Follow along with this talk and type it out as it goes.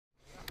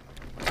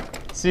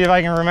See if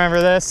I can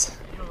remember this.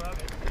 You'll love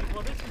it.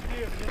 Well, this is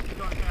you, but this is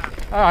going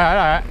fast. All right,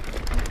 all right.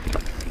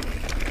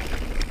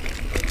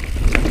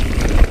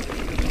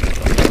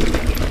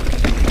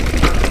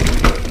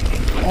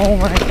 Oh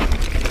my.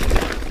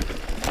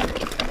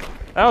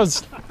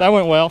 That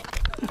went well.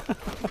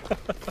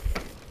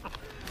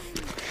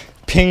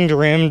 Pinged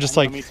rim just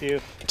like me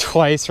too.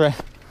 twice, right?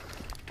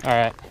 All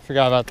right,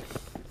 forgot about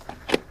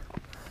that.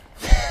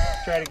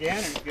 Try it again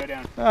or just go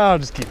down? I'll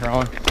just keep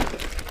rolling.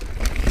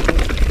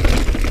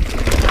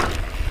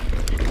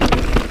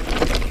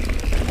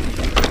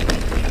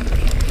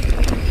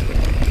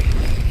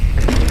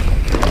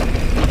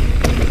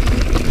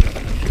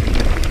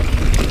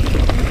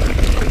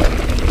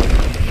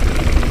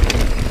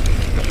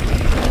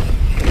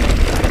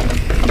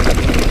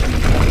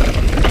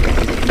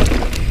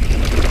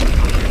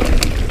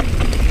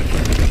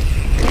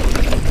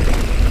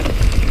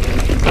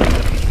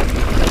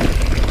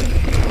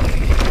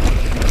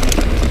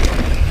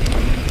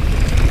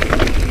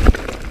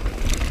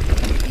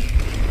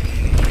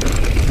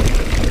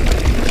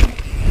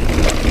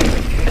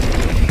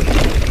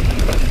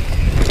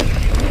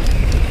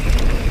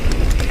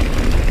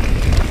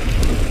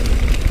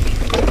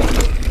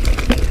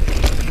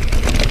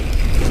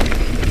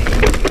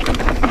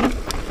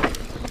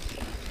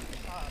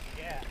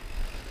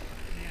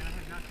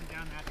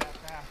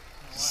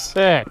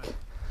 Sick.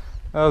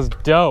 That was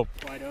dope.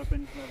 Wide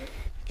open, love it.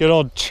 Good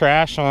old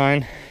trash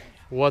line.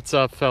 What's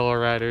up, fellow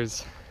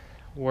riders?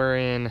 We're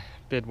in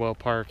Bidwell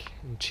Park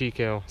in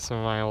Chico, some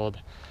of my old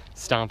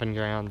stomping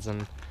grounds,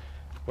 and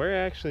where I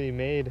actually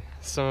made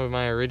some of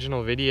my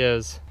original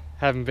videos.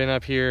 Haven't been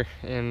up here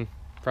in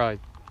probably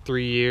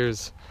 3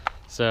 years,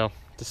 so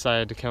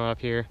decided to come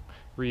up here,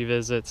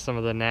 revisit some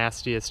of the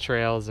nastiest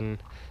trails in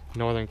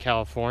Northern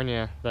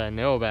California that I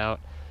know about.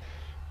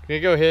 I'm gonna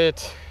go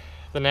hit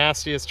the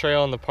nastiest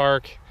trail in the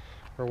park,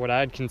 or what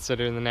I'd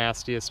consider the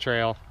nastiest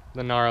trail,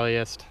 the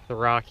gnarliest, the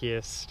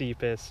rockiest,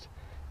 steepest.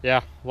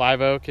 Yeah,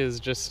 Live Oak is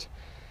just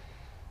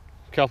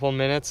a couple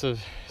minutes of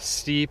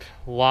steep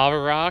lava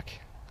rock.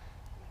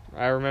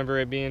 I remember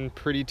it being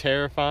pretty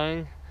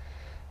terrifying.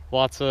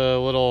 Lots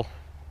of little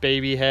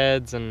baby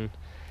heads and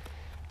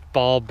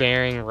ball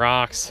bearing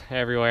rocks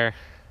everywhere.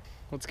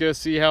 Let's go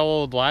see how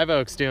old Live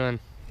Oak's doing.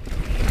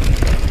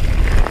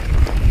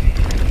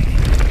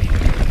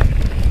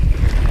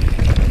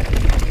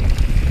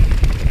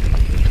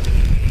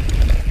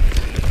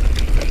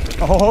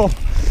 Oh,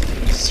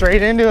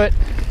 straight into it.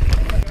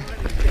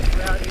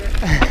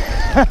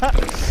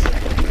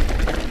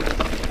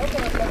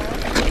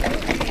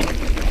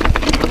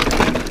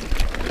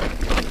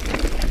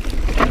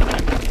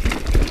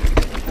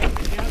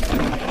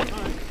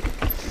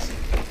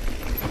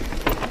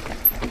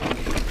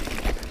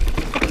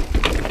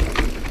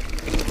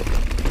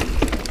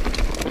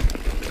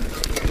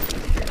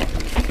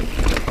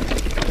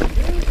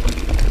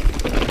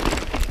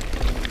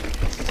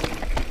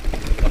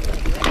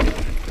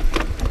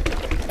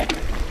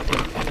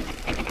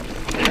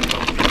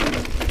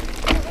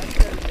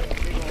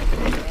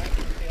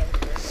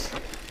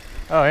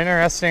 Oh,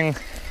 interesting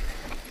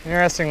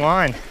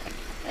line.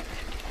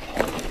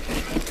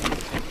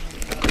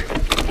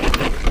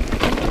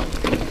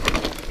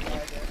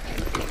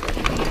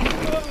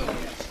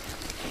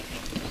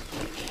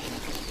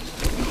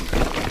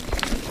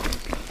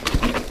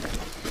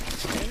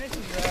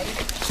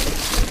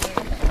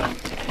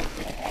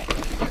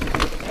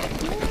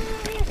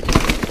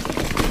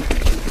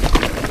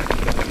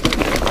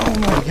 Oh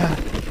my God.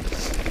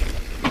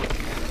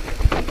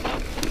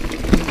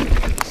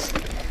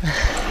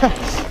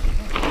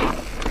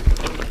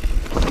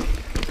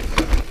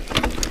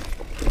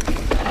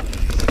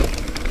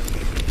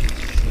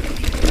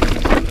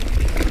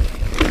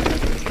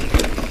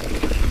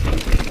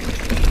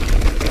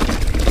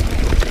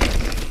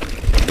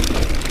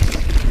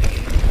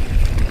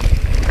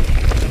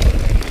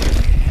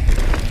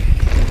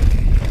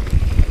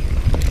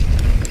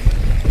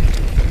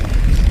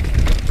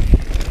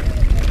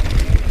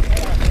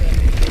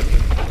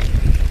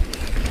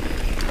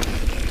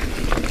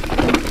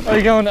 Oh,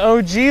 you're going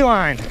OG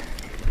line.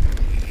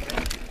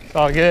 It's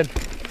all good.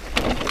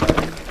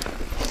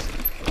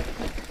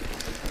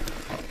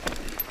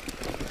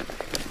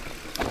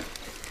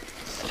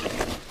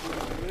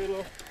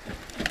 Little.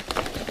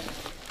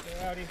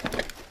 Rowdy.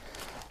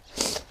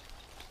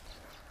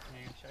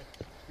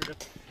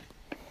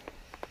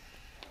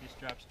 Just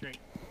drop straight.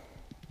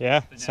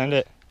 Yeah, send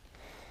it.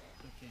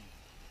 Clip in.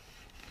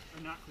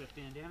 Or not clipped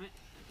in, damn it.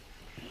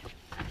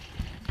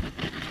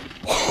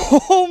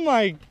 Oh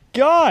my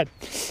God.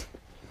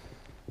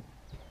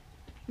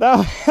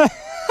 That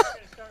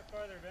Start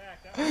farther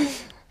back. That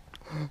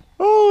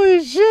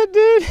holy shit,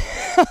 dude.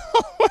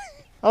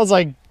 I was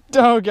like,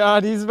 oh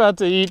God, he's about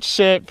to eat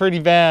shit pretty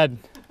bad.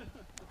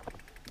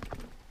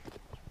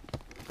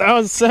 That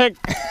was sick.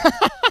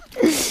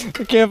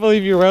 I can't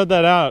believe you rode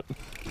that out.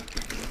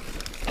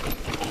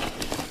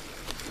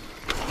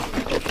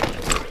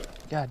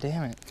 God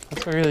damn it.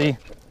 That's a really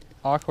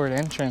awkward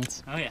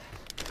entrance. Oh yeah.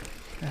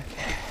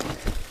 Okay.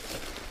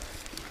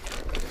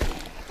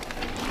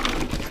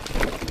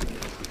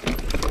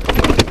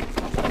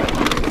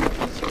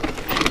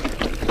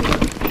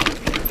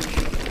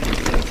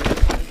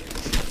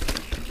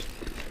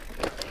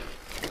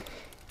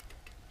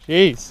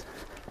 Jeez.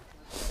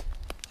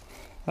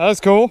 That was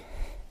cool.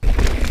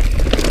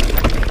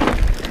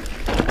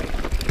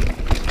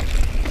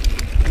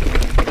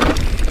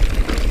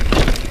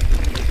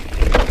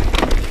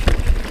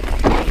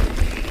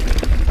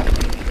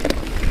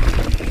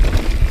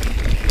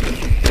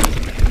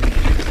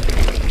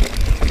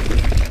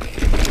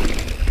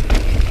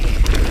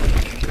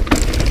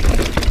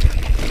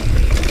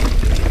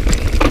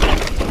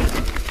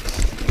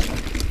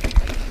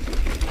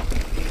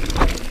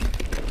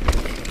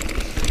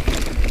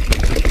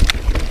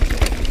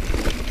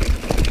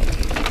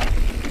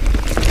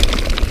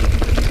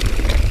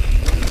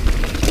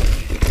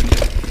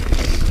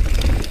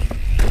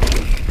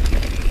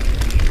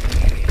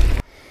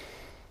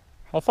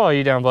 I'll follow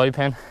you down, Bloody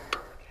Pen.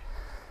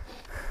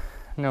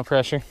 No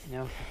pressure.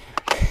 No.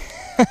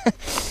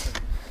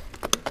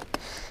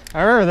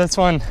 I remember this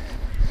one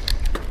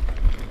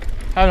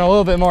having a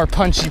little bit more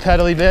punchy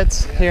pedally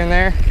bits here and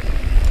there.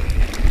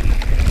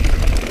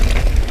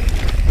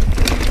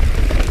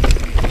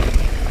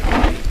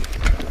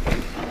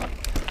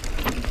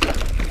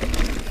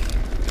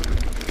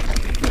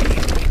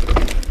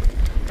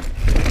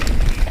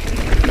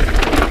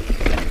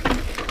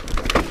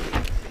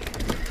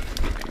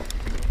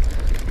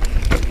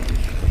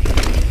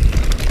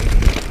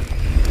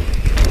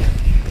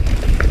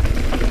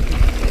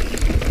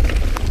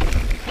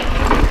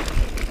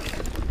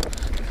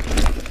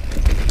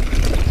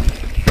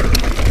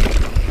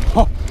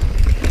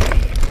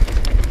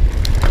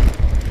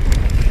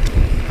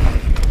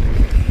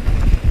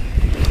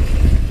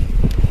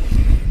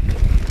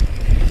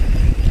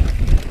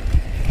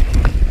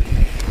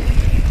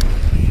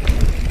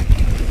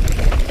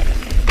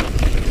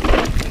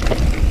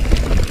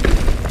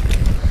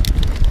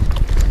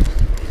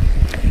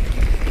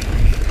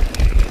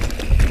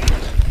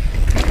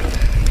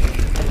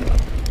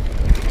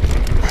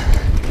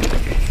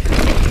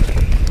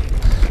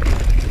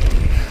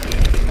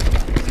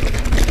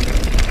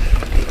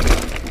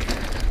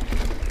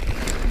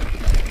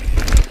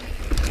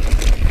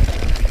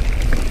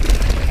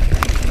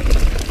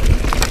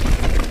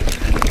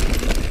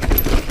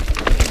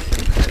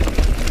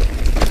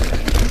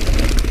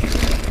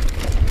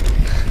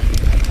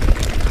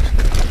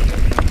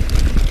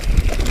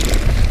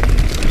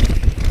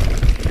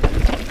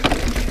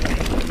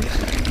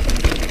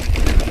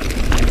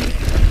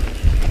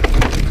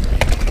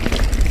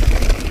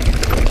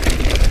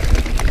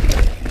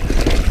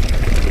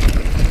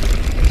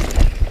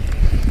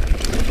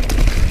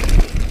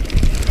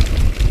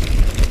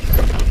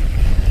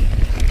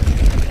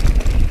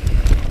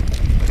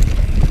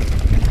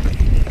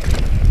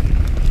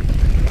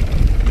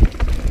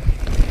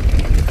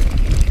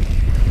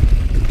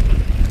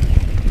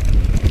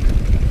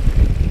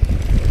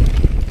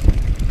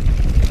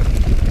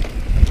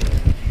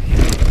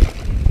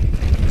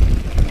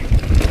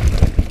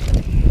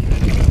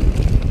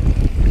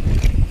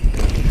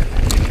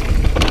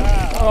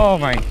 Oh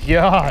my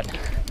God,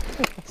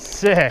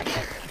 sick.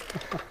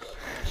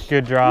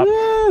 Good drop.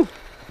 Woo!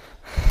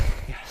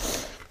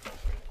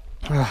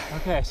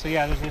 Okay, so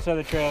yeah, there's this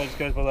other trail that just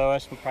goes below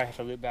us. We'll probably have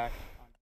to loop back.